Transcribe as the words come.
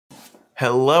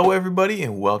Hello everybody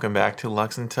and welcome back to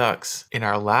Lux and Tux. In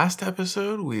our last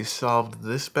episode, we solved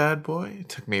this bad boy. It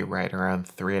took me right around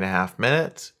 3.5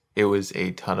 minutes. It was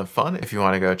a ton of fun. If you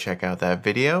want to go check out that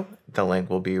video, the link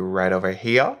will be right over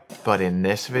here. But in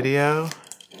this video,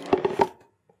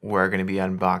 we're going to be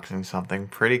unboxing something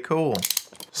pretty cool.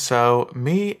 So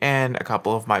me and a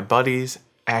couple of my buddies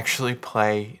actually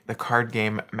play the card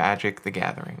game Magic the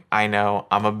Gathering. I know,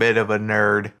 I'm a bit of a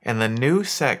nerd, and the new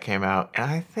set came out and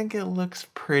I think it looks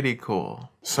pretty cool.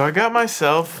 So I got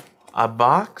myself a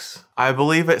box. I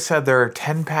believe it said there are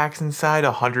 10 packs inside,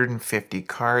 150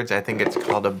 cards. I think it's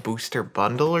called a booster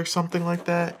bundle or something like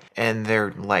that. And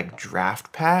they're like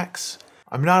draft packs.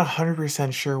 I'm not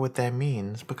 100% sure what that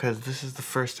means because this is the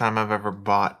first time I've ever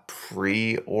bought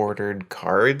pre-ordered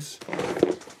cards.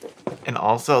 And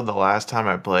also the last time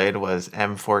I played was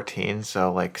M14,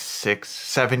 so like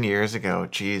 6-7 years ago.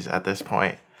 Geez, at this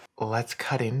point. Let's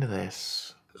cut into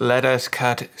this. Let us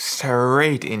cut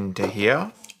straight into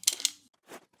here.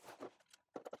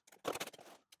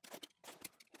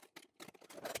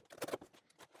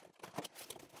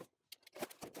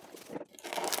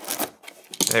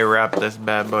 They wrapped this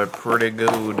bad boy pretty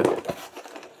good.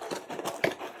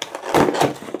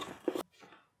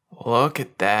 Look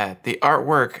at that. The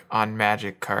artwork on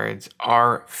Magic cards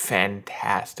are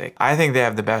fantastic. I think they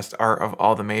have the best art of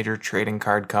all the major trading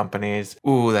card companies.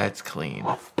 Ooh, that's clean.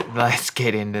 Let's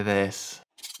get into this.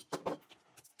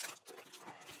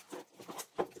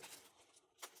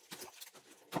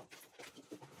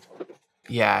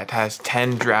 Yeah, it has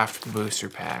 10 draft booster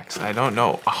packs. I don't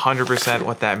know 100%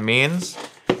 what that means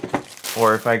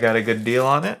or if I got a good deal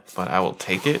on it, but I will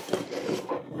take it.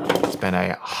 It's been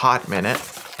a hot minute.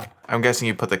 I'm guessing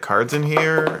you put the cards in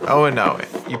here. Oh, no,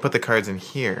 you put the cards in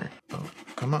here. Oh,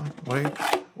 come on,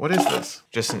 what is this?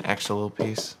 Just an extra little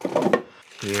piece.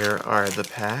 Here are the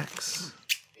packs.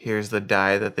 Here's the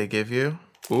die that they give you.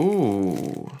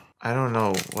 Ooh, I don't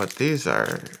know what these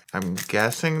are. I'm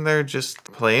guessing they're just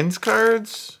Plains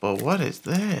cards. But what is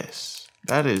this?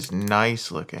 That is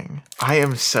nice looking. I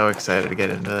am so excited to get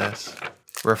into this.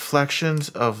 Reflections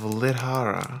of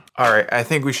Lidhara. Alright, I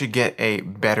think we should get a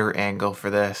better angle for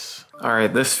this.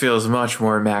 Alright, this feels much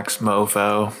more Max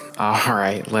Mofo.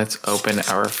 Alright, let's open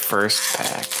our first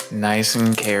pack. Nice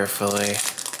and carefully.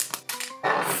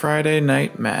 Friday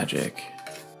Night Magic.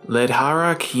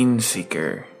 Lidhara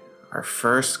Keenseeker. Our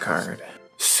first card.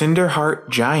 Cinderheart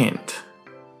Giant.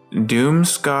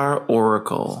 Doomscar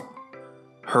Oracle.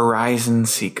 Horizon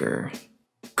Seeker.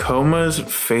 Koma's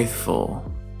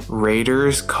Faithful.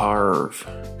 Raiders Carve.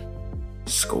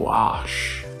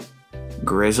 Squash.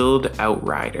 Grizzled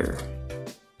Outrider.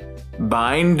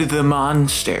 Bind the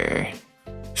Monster.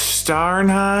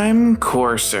 Starnheim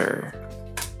Courser.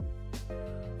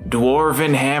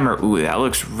 Dwarven Hammer. Ooh, that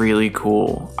looks really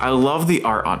cool. I love the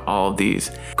art on all of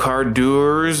these.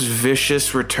 Cardur's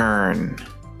Vicious Return.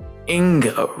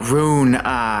 Inga Rune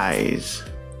Eyes.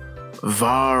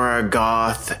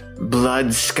 Varagoth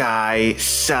Blood Sky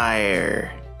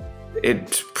Sire.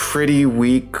 It's pretty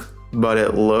weak, but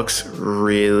it looks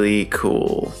really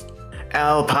cool.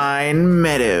 Alpine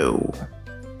Meadow.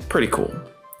 Pretty cool.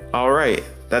 All right,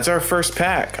 that's our first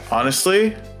pack.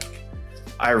 Honestly,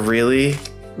 I really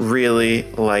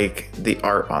like the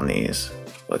art on these.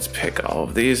 Let's pick all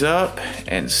of these up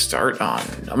and start on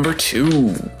number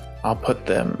 2. I'll put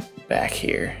them back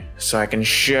here so I can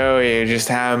show you just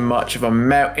how much of a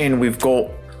mountain we've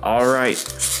got. All right.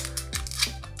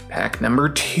 Pack number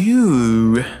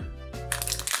 2.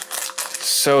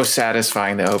 So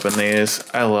satisfying to open these.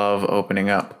 I love opening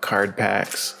up card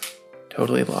packs.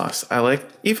 Totally lost. I like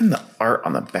even the art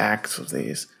on the backs of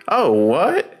these. Oh,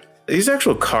 what? These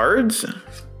actual cards?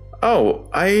 Oh,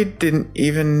 I didn't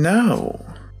even know.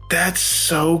 That's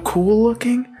so cool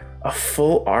looking. A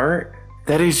full art.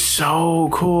 That is so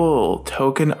cool.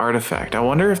 Token artifact. I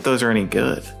wonder if those are any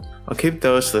good. I'll keep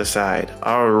those to the side.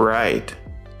 All right.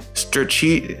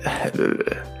 Strategic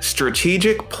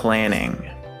Planning.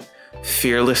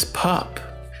 Fearless Pup.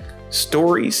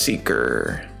 Story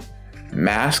Seeker.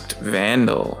 Masked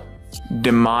Vandal.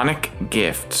 Demonic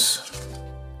Gifts.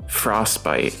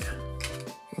 Frostbite.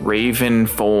 Raven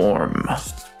Form.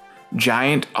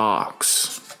 Giant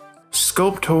Ox.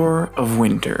 Sculptor of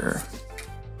Winter.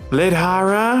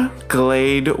 Lidhara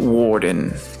Glade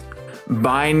Warden.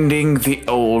 Binding the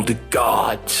Old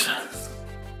Gods.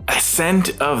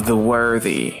 Ascent of the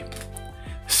Worthy.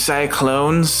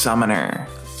 Cyclone Summoner.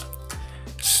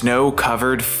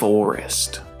 Snow-Covered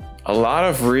Forest. A lot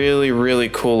of really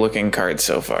cool looking cards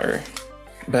so far.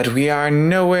 But we are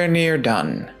nowhere near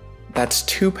done. That's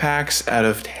 2 packs out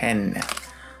of 10.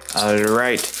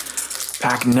 Alright,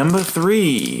 pack number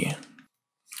 3.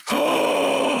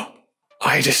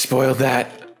 I just spoiled that.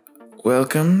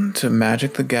 Welcome to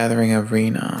Magic the Gathering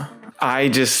Arena. I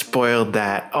just spoiled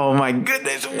that. Oh my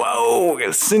goodness. Whoa.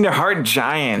 Cinderheart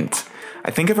Giant.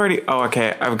 I think I've already,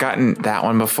 I've gotten that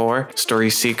one before. Story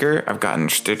Seeker, I've gotten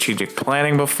Strategic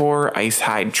Planning before.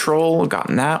 Icehide Troll,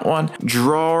 gotten that one.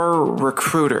 Drawer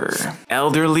Recruiter,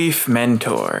 Elderleaf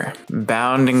Mentor,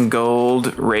 Bound in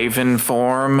Gold, Raven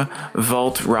Form,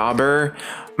 Vault Robber,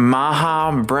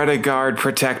 Maha Bredegard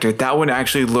Protector. That one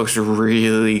actually looks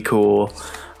really cool.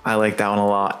 I like that one a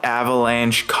lot.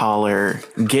 Avalanche Collar.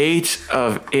 Gate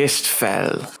of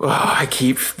Istfell. Oh, I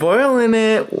keep spoiling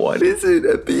it. What is it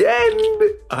at the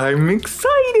end? I'm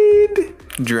excited.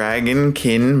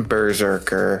 Dragonkin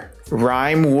Berserker.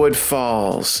 Rimewood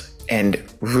Falls. And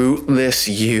Rootless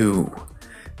You.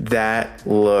 That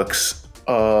looks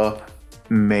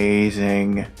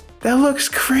amazing. That looks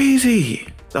crazy.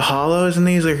 The hollows in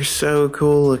these are so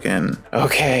cool looking.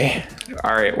 Okay.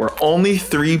 All right, we're only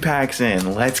 3 packs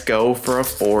in. Let's go for a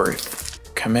 4th.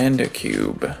 Commander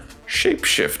Cube.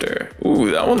 Shapeshifter.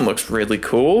 Ooh, that one looks really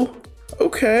cool.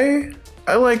 Okay,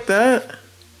 I like that.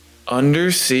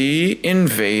 Undersea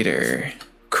Invader.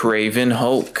 Craven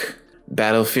Hulk.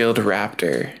 Battlefield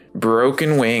Raptor.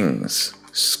 Broken Wings.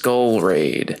 Skull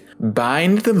Raid.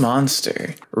 Bind the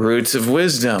Monster. Roots of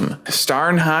Wisdom.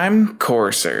 Starnheim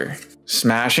Courser.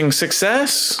 Smashing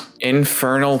Success.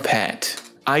 Infernal Pet.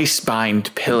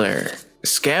 Icebind Pillar.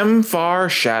 Skemfar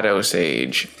Shadow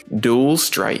Sage. Dual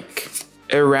Strike.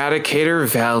 Eradicator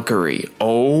Valkyrie.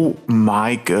 Oh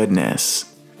my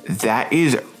goodness. That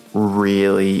is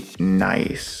really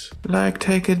nice. Like,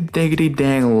 take a diggity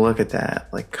dang look at that.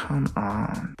 Like, come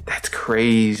on. That's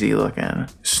crazy looking.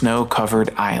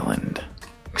 Snow-covered island.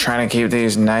 Trying to keep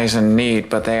these nice and neat,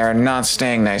 but they are not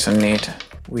staying nice and neat.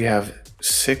 We have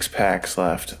 6 packs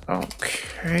left.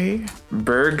 Okay.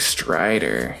 Berg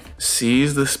Strider.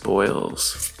 Seize the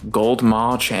Spoils. Gold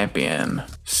Maw Champion.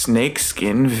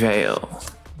 Snakeskin Veil.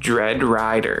 Dread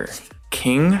Rider.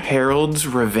 King Harold's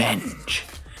Revenge.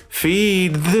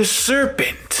 Feed the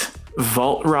Serpent.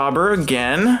 Vault Robber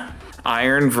again.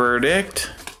 Iron Verdict.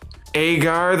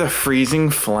 Agar the Freezing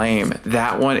Flame.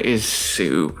 That one is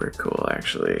super cool,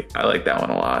 actually. I like that one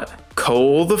a lot.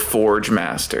 Cole the Forge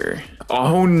Master.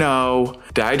 Oh no.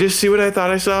 Did I just see what I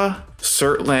thought I saw?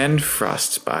 Surtland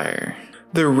Frostspire.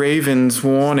 The Raven's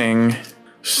Warning.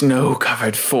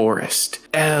 Snow-covered Forest.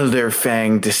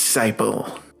 Elderfang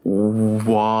Disciple.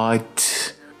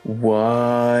 What?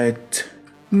 What?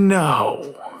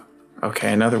 No.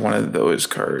 Okay, another one of those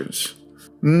cards.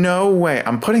 No way.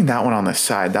 I'm putting that one on the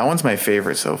side. That one's my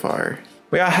favorite so far.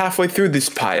 We are halfway through this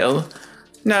pile.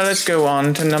 Now let's go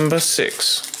on to number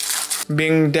 6.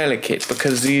 Being delicate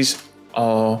because these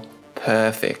are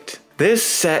perfect. This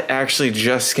set actually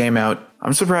just came out.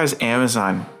 I'm surprised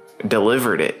Amazon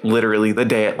delivered it literally the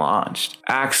day it launched.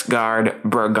 Axgard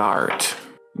Bragart.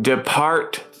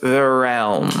 Depart the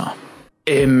Realm.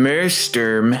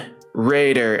 Immersturm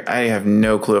Raider. I have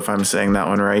no clue if I'm saying that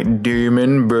one right.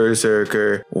 Demon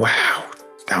Berserker. Wow,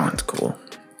 that one's cool.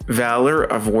 Valor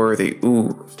of Worthy.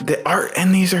 Ooh, the art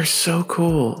in these are so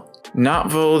cool.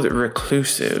 Notvold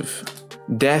Reclusive.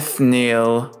 Death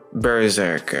Kneel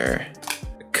Berserker.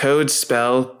 Code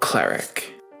Spell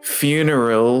Cleric.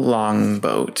 Funeral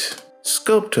Longboat.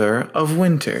 Sculptor of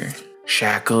Winter.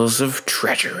 Shackles of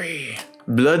Treachery.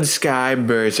 Blood Sky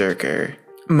Berserker.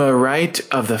 Marite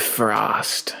of the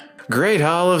Frost. Great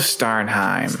Hall of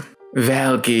Starnheim.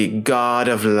 Valky, God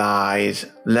of Lies.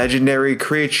 Legendary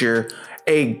creature.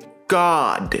 A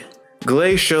god.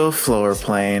 Glacial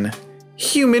Floorplane.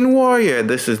 Human Warrior.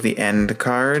 This is the end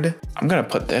card. I'm gonna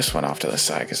put this one off to the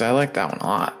side because I like that one a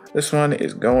lot. This one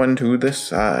is going to the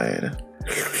side.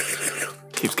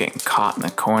 Keeps getting caught in the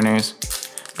corners.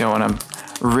 Don't want to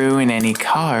ruin any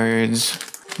cards.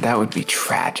 That would be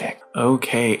tragic.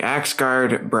 Okay,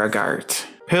 Axgard Bragart.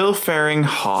 Pilfaring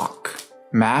Hawk.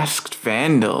 Masked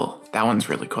Vandal. That one's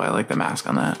really cool. I like the mask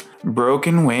on that.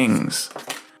 Broken Wings.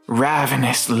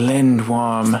 Ravenous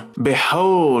Lindworm.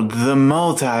 Behold the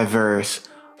Multiverse.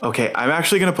 Okay, I'm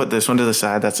actually going to put this one to the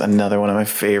side. That's another one of my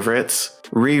favorites.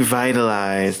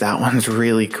 Revitalize. That one's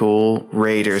really cool.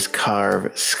 Raiders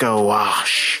Carve.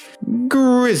 Squash.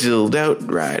 Grizzled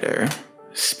Outrider.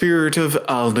 Spirit of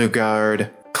Aldegard.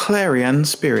 Clarion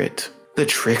Spirit. The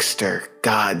Trickster.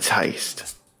 God's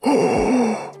Heist.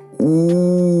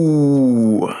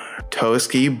 Ooh.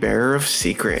 Toski, Bearer of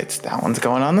Secrets. That one's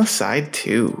going on the side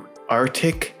too.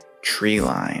 Arctic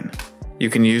Treeline. You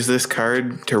can use this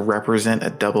card to represent a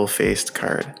double-faced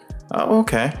card. Oh,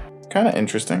 okay. Kind of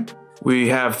interesting. We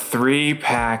have 3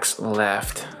 packs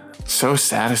left. So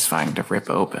satisfying to rip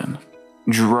open.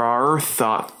 Drawer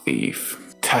Thought Thief.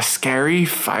 Tuskeri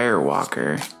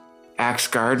Firewalker,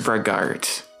 Axgard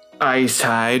Bragart,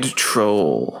 Icehide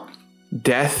Troll,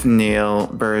 Death Kneel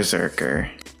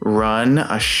Berserker, Run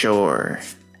Ashore,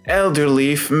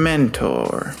 Elderleaf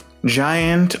Mentor,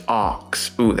 Giant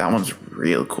Ox. Ooh, that one's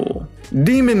real cool.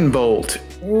 Demon Bolt.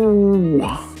 Ooh.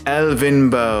 Elven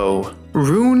Bow.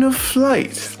 Rune of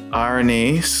Flight.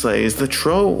 Arnie slays the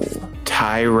troll.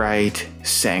 Tyrite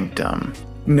Sanctum.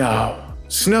 No.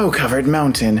 Snow-covered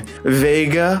mountain.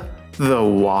 Vega the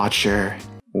Watcher.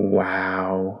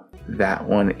 Wow. That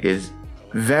one is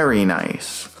very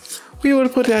nice. We will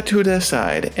put that to the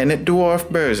side. And a Dwarf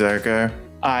Berserker.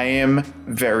 I am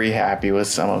very happy with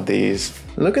some of these.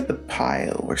 Look at the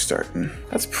pile we're starting.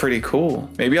 That's pretty cool.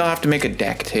 Maybe I'll have to make a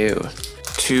deck too.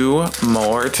 2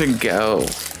 more to go.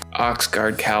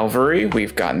 Oxguard Cavalry,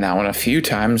 we've gotten that one a few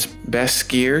times.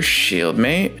 Beskir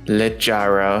Shieldmate,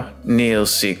 Litjara,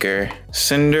 Neilseeker,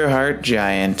 Cinderheart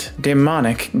Giant,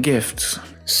 Demonic Gifts,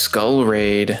 Skull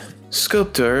Raid,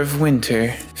 Sculptor of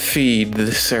Winter, Feed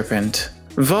the Serpent,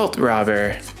 Vault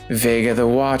Robber, Vega the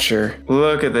Watcher.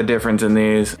 Look at the difference in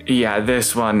these. Yeah,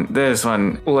 this one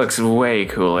looks way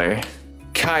cooler.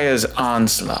 Kaya's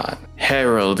Onslaught,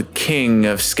 Herald King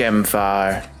of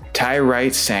Skemfar,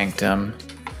 Tyrite Sanctum,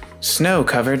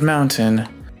 Snow-covered mountain,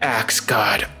 Axe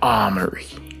God Armory.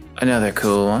 Another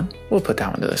cool one. We'll put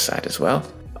that one to the side as well.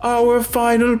 Our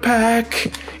final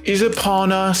pack is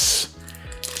upon us.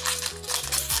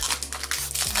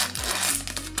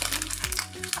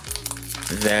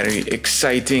 Very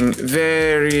exciting,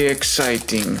 very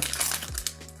exciting.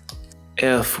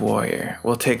 Elf Warrior.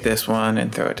 We'll take this one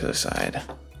and throw it to the side.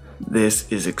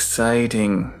 This is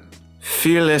exciting.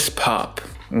 Fearless Pup,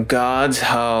 God's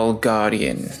Hull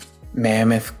Guardian,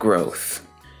 Mammoth Growth,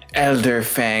 Elder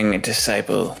Fang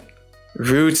Disciple,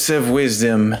 Roots of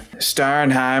Wisdom,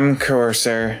 Starnheim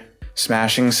Courser,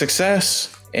 Smashing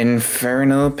Success,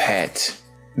 Infernal Pet,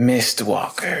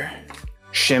 Mistwalker,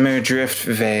 Shimmer Drift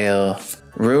Veil,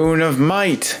 Rune of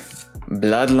Might,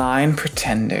 Bloodline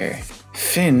Pretender,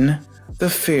 Finn the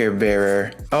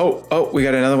Fearbearer. Oh, we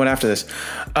got another one after this.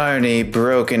 Arnie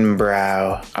Broken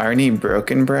Brow. Arnie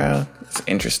Broken Brow? That's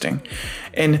interesting.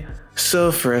 And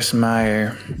Sulphurous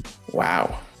Mire.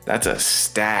 Wow, that's a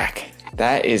stack.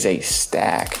 That is a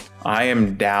stack. I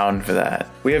am down for that.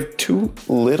 We have 2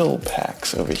 little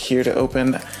packs over here to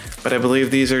open, but I believe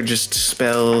these are just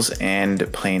spells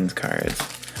and planes cards.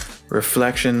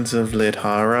 Reflections of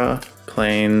Lidhara,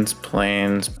 planes.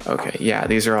 Okay, yeah,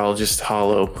 these are all just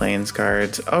hollow planes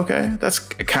cards. Okay, that's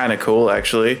kind of cool,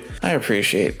 actually. I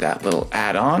appreciate that little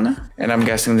add-on. And I'm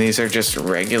guessing these are just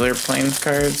regular planes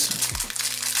cards.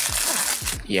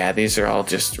 Yeah, these are all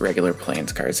just regular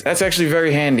planes cards. That's actually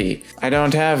very handy. I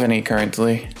don't have any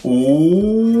currently.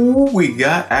 Ooh, we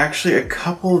got actually a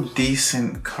couple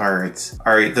decent cards.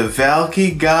 All right, the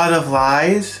Valky God of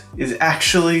Lies is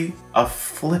actually a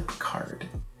flip card.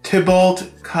 Tybalt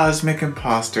Cosmic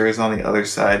Imposter is on the other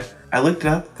side. I looked it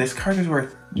up. This card is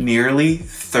worth nearly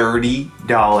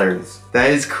 $30. That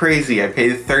is crazy. I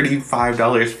paid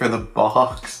 $35 for the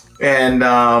box. And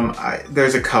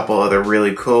there's a couple other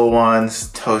really cool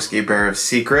ones. Toski Bear of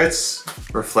Secrets,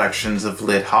 Reflections of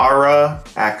Lidhara,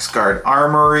 Axgard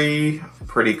Armory,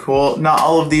 pretty cool. Not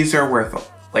all of these are worth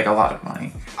like a lot of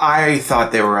money. I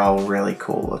thought they were all really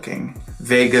cool looking.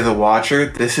 Vega the Watcher,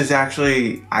 this is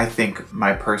actually, I think,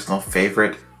 my personal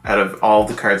favorite out of all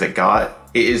the cards I got.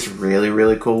 It is really,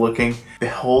 really cool looking.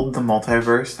 Behold the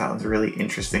Multiverse, that one's really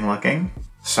interesting looking.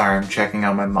 Sorry, I'm checking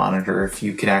out my monitor if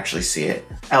you can actually see it.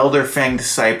 Elder Fang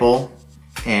Disciple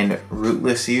and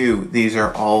Rootless You. These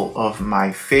are all of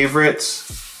my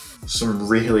favorites. Some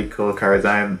really cool cards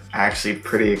I'm actually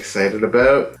pretty excited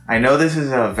about. I know this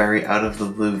is a very out of the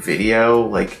blue video.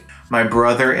 Like, my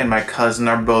brother and my cousin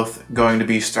are both going to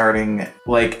be starting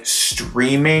like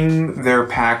streaming their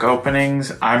pack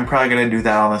openings. I'm probably gonna do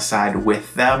that on the side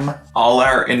with them. All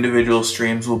our individual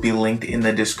streams will be linked in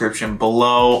the description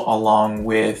below, along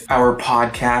with our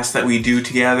podcast that we do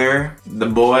together. The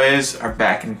boys are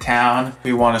back in town.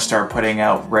 We wanna start putting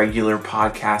out regular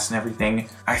podcasts and everything.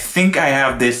 I think I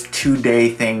have this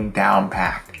 2-day thing down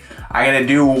packed. I'm gonna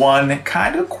do one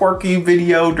kind of quirky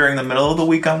video during the middle of the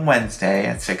week on Wednesday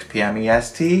at 6 p.m.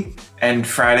 EST. And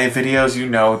Friday videos, you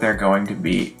know they're going to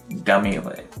be dummy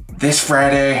lit. This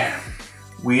Friday,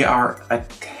 we are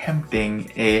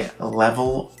attempting a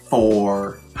level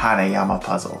 4 Hanayama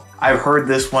puzzle. I've heard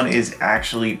this one is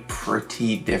actually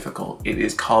pretty difficult. It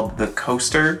is called The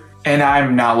Coaster. and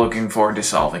I'm not looking forward to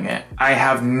solving it. I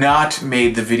have not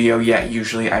made the video yet.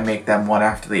 Usually I make them one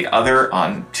after the other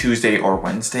on Tuesday or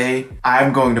Wednesday.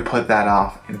 I'm going to put that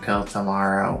off until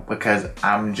tomorrow because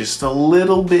I'm just a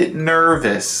little bit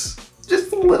nervous.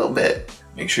 Just a little bit.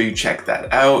 Make sure you check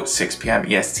that out, 6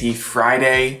 p.m. EST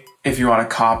Friday. If you want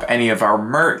to cop any of our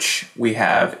merch, we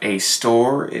have a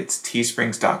store. It's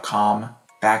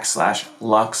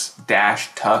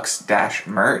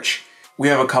teesprings.com/Lux-Tux-merch. We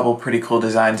have a couple pretty cool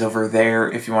designs over there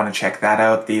if you want to check that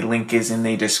out. The link is in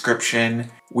the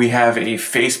description. We have a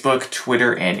Facebook,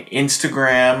 Twitter, and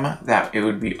Instagram that it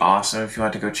would be awesome if you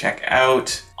want to go check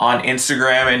out. On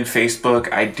Instagram and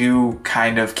Facebook, I do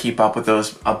kind of keep up with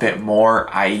those a bit more.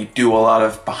 I do a lot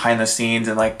of behind the scenes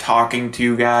and like talking to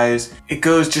you guys. It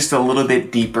goes just a little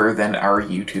bit deeper than our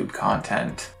YouTube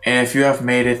content. And if you have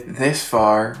made it this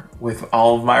far with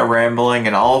all of my rambling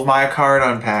and all of my card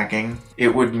unpacking,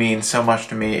 it would mean so much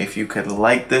to me if you could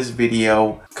like this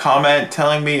video, comment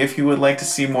telling me if you would like to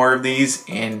see more of these,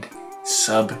 and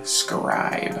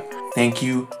subscribe. Thank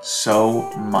you so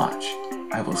much.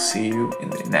 I will see you in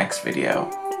the next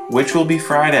video, which will be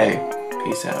Friday.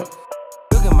 Peace out.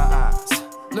 Look at my eyes.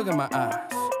 Look at my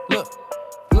eyes. Look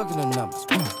at the numbers.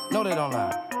 No, they don't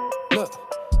lie. Look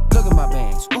at my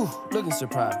bands. Ooh, looking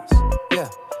surprised. Yeah,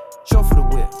 show for the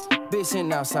whip. Bitch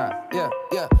sitting outside. Yeah.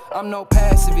 I'm no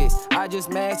pacifist. I just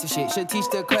master shit. Should teach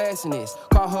the class in this.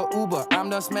 Call her Uber. I'm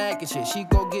done smacking shit. She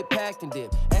go get packed and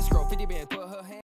dip. Escrow 50 bands. Put her hand.